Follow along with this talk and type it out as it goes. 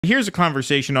Here's a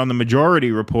conversation on the Majority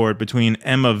Report between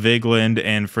Emma Vigeland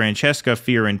and Francesca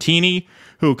Fiorentini,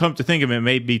 who, come to think of it,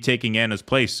 may be taking Anna's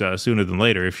place sooner than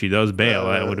later if she does bail.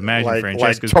 I would imagine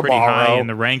Francesca's pretty high in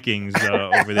the rankings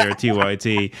over there at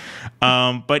TYT.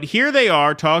 But here they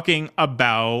are talking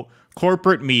about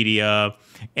corporate media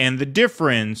and the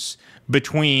difference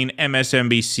between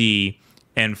MSNBC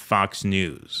and Fox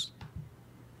News.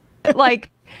 Like,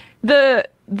 the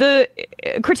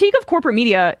critique of corporate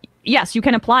media, yes, you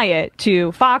can apply it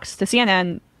to Fox, to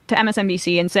CNN, to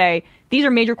MSNBC, and say these are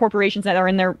major corporations that are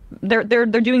in they're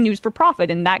doing news for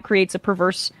profit, and that creates a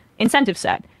perverse incentive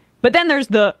set. But then there's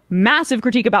the massive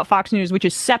critique about Fox News, which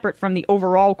is separate from the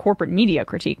overall corporate media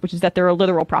critique, which is that they're a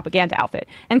literal propaganda outfit.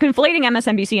 And conflating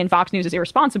MSNBC and Fox News is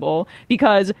irresponsible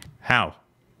because... How?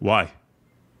 Why?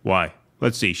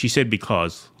 Let's see. She said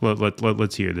because.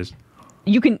 Let's hear this.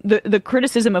 You can the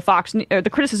criticism of the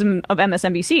criticism of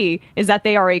MSNBC is that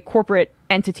they are a corporate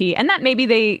entity, and that maybe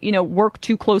they work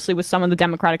too closely with some of the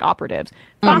Democratic operatives.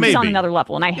 Fox is on another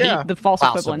level, and I hate the false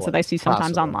equivalence that I see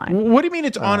sometimes online. What do you mean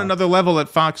it's on another level at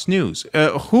Fox News?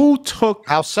 Who took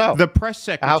the press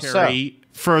secretary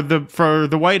for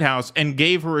the White House and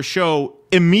gave her a show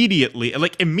immediately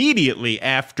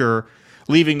after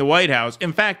leaving the White House?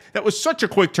 In fact, that was such a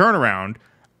quick turnaround.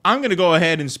 I'm going to go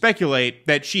ahead and speculate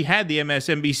that she had the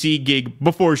MSNBC gig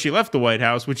before she left the White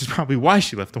House, which is probably why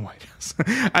she left the White House.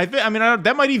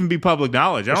 That might even be public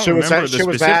knowledge. I don't remember the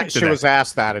specifics. She was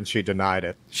asked that, and she denied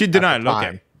it. She denied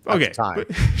it. Okay. But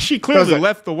she clearly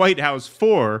left the White House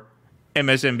for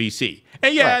MSNBC.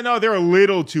 And I know they're a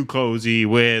little too cozy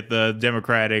with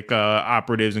Democratic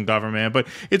operatives in government, but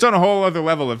it's on a whole other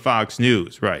level at Fox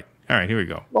News, right? All right, here we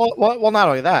go. Well, not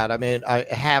only that. I mean,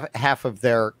 half of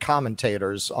their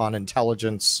commentators on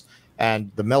intelligence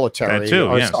and the military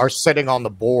are sitting on the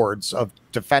boards of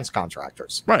defense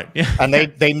contractors, right? Yeah, and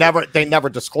they never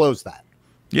disclose that.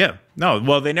 Yeah, no.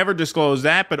 Well, they never disclose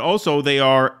that, but also they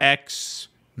are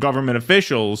ex-government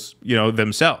officials,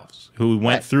 themselves who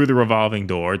went through the revolving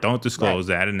door, don't disclose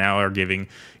that, and now are giving,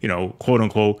 quote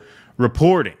unquote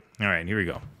reporting. All right, here we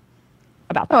go.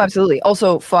 About that. Oh, absolutely.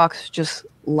 Also, Fox just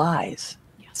lies.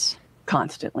 Yes.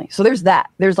 Constantly. So there's that.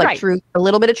 There's truth, a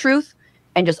little bit of truth,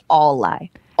 and just all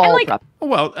lie.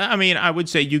 Well, I mean, I would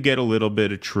say you get a little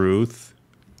bit of truth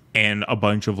and a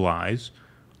bunch of lies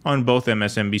on both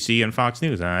MSNBC and Fox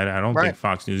News. I don't think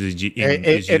Fox News is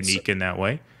unique in that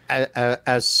way.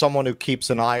 As someone who keeps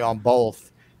an eye on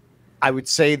both, I would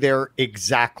say they're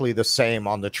exactly the same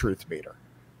on the truth meter.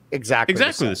 Exactly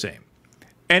the same.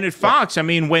 And at Fox, I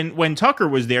mean, when Tucker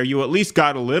was there, you at least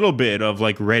got a little bit of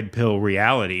red pill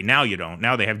reality. Now you don't.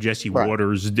 Now they have Jesse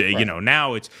Waters.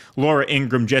 Now it's Laura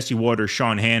Ingraham, Jesse Waters,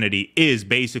 Sean Hannity is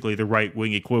basically the right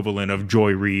wing equivalent of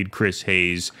Joy Reid, Chris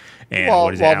Hayes, and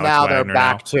what is it? Alex now Wagner they're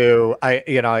back to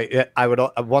I would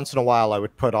once in a while I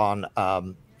would put on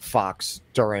Fox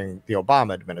during the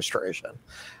Obama administration,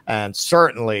 and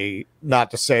certainly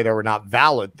not to say there were not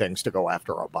valid things to go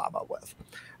after Obama with.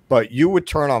 But you would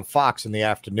turn on Fox in the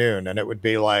afternoon, and it would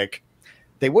be like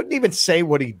they wouldn't even say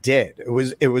what he did. It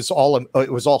was all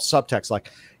subtext,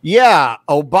 like, yeah,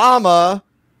 Obama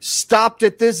stopped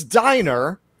at this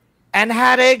diner and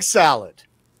had egg salad.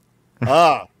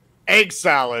 Egg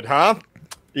salad, huh?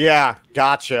 Yeah,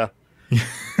 gotcha.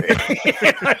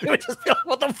 Just,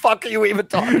 what the fuck are you even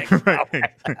talking about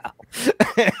right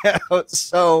now?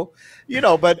 So,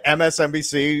 but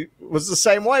MSNBC was the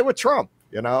same way with Trump.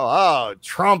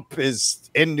 Trump is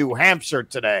in New Hampshire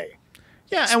today.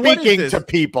 Yeah, and speaking to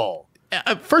people.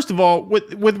 First of all,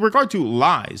 with regard to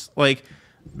lies, like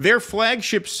their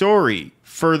flagship story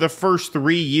for the first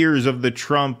 3 years of the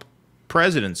Trump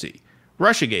presidency,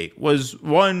 Russiagate, was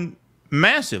one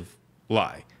massive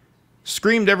lie,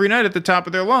 screamed every night at the top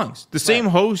of their lungs. The same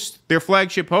host, their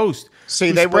flagship host,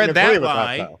 they spread that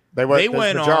lie.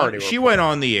 She went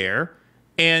on the air.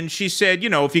 And she said,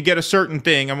 if you get a certain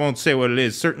thing, I won't say what it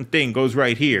is, certain thing goes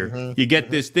right here. You get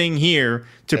this thing here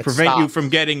to prevent you from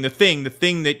getting the thing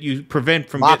that you prevent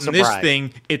from getting this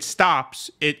thing, it stops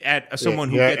it at someone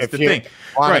who gets the thing.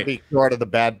 Want to be short of the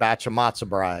bad batch of matzo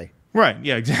brei. Right,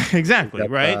 yeah, exactly,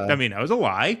 right? I mean, that was a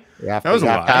lie. You have to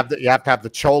have the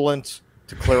cholent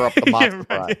to clear up the matzo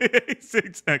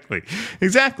brei.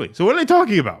 Exactly. So what are they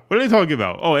talking about? Oh,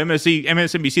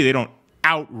 MSNBC, they don't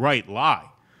outright lie.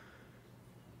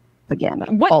 Again,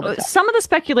 some of the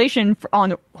speculation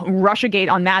on Russiagate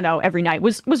on Maddow every night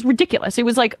was ridiculous. It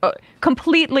was like a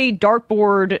completely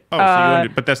dartboard.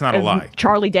 But that's not a lie.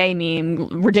 Charlie Day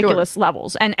meme, ridiculous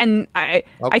levels, and I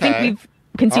think we've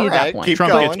conceded that point.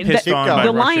 Trump gets pissed on by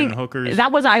Russian hookers.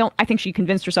 I think she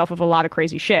convinced herself of a lot of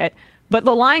crazy shit. But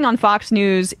the lying on Fox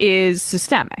News is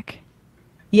systemic.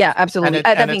 Yeah, absolutely.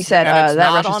 That being said, that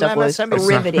Russia stuff was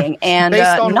riveting and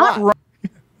not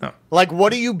wrong. Like,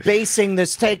 what are you basing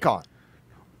this take on?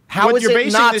 How what is you're it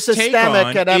basing not this systemic take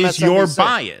on at MSNBC? Is your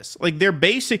bias. Like,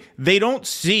 they don't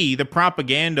see the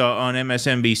propaganda on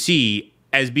MSNBC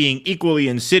as being equally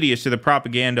insidious to the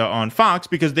propaganda on Fox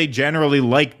because they generally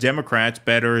like Democrats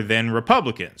better than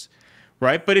Republicans,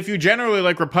 right? But if you generally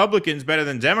like Republicans better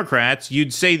than Democrats,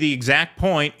 you'd say the exact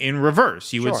point in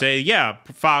reverse. You would say, yeah,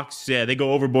 Fox, they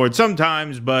go overboard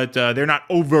sometimes, but they're not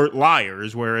overt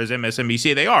liars, whereas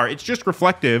MSNBC, they are. It's just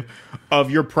reflective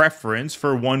of your preference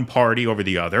for one party over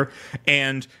the other,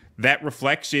 and that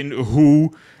reflects in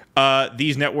who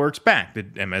these networks back. The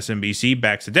MSNBC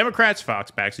backs the Democrats,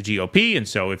 Fox backs the GOP, and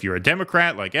so if you're a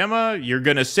Democrat like Emma, you're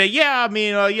going to say, yeah, I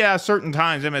mean, certain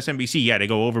times MSNBC, they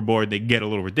go overboard, they get a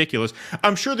little ridiculous.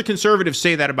 I'm sure the conservatives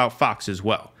say that about Fox as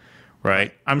well,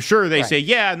 right? I'm sure they say,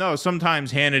 yeah, no,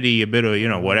 sometimes Hannity, a bit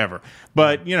of, whatever.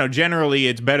 But, generally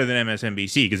it's better than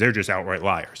MSNBC because they're just outright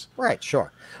liars. Right,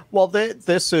 sure. Well,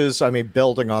 this is,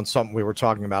 building on something we were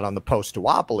talking about on the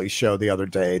Post-Duopoly show the other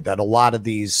day, that a lot of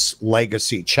these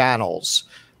legacy channels,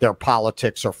 their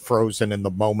politics are frozen in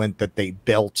the moment that they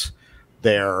built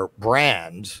their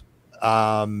brand.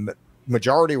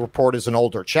 Majority Report is an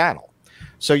older channel.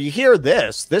 So you hear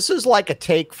this is like a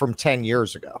take from 10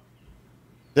 years ago.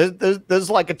 This is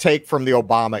like a take from the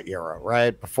Obama era,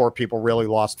 right? Before people really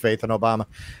lost faith in Obama.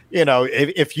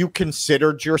 If you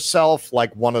considered yourself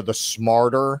like one of the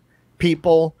smarter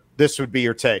people, this would be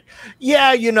your take.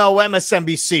 Yeah,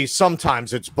 MSNBC,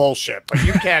 sometimes it's bullshit, but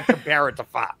you can't compare it to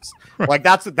Fox. Like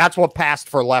that's what passed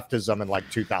for leftism in like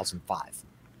 2005.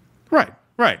 Right.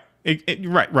 Right.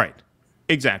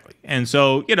 Exactly. And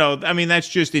so, that's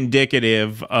just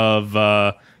indicative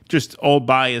of just old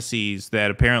biases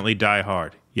that apparently die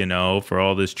hard. For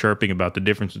all this chirping about the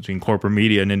difference between corporate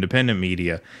media and independent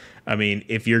media.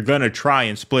 If you're going to try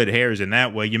and split hairs in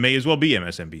that way, you may as well be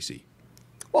MSNBC.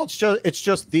 Well, it's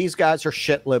just these guys are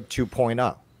shitlib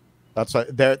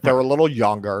 2.0. They're a little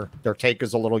younger. Their take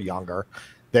is a little younger.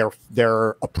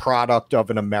 They're a product of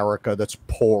an America that's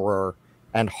poorer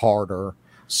and harder.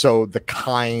 So the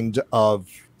kind of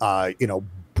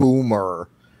boomer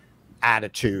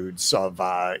attitudes of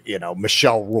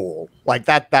Michelle Rule, like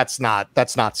that's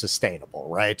not sustainable,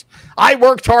 right? I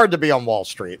worked hard to be on Wall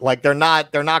Street. Like they're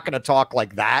not going to talk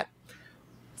like that.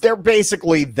 They're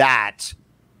basically that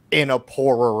in a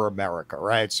poorer America,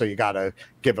 right? So you got to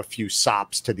give a few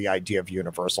sops to the idea of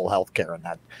universal health care and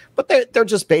that, but they're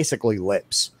just basically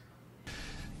libs.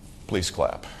 Please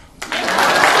clap.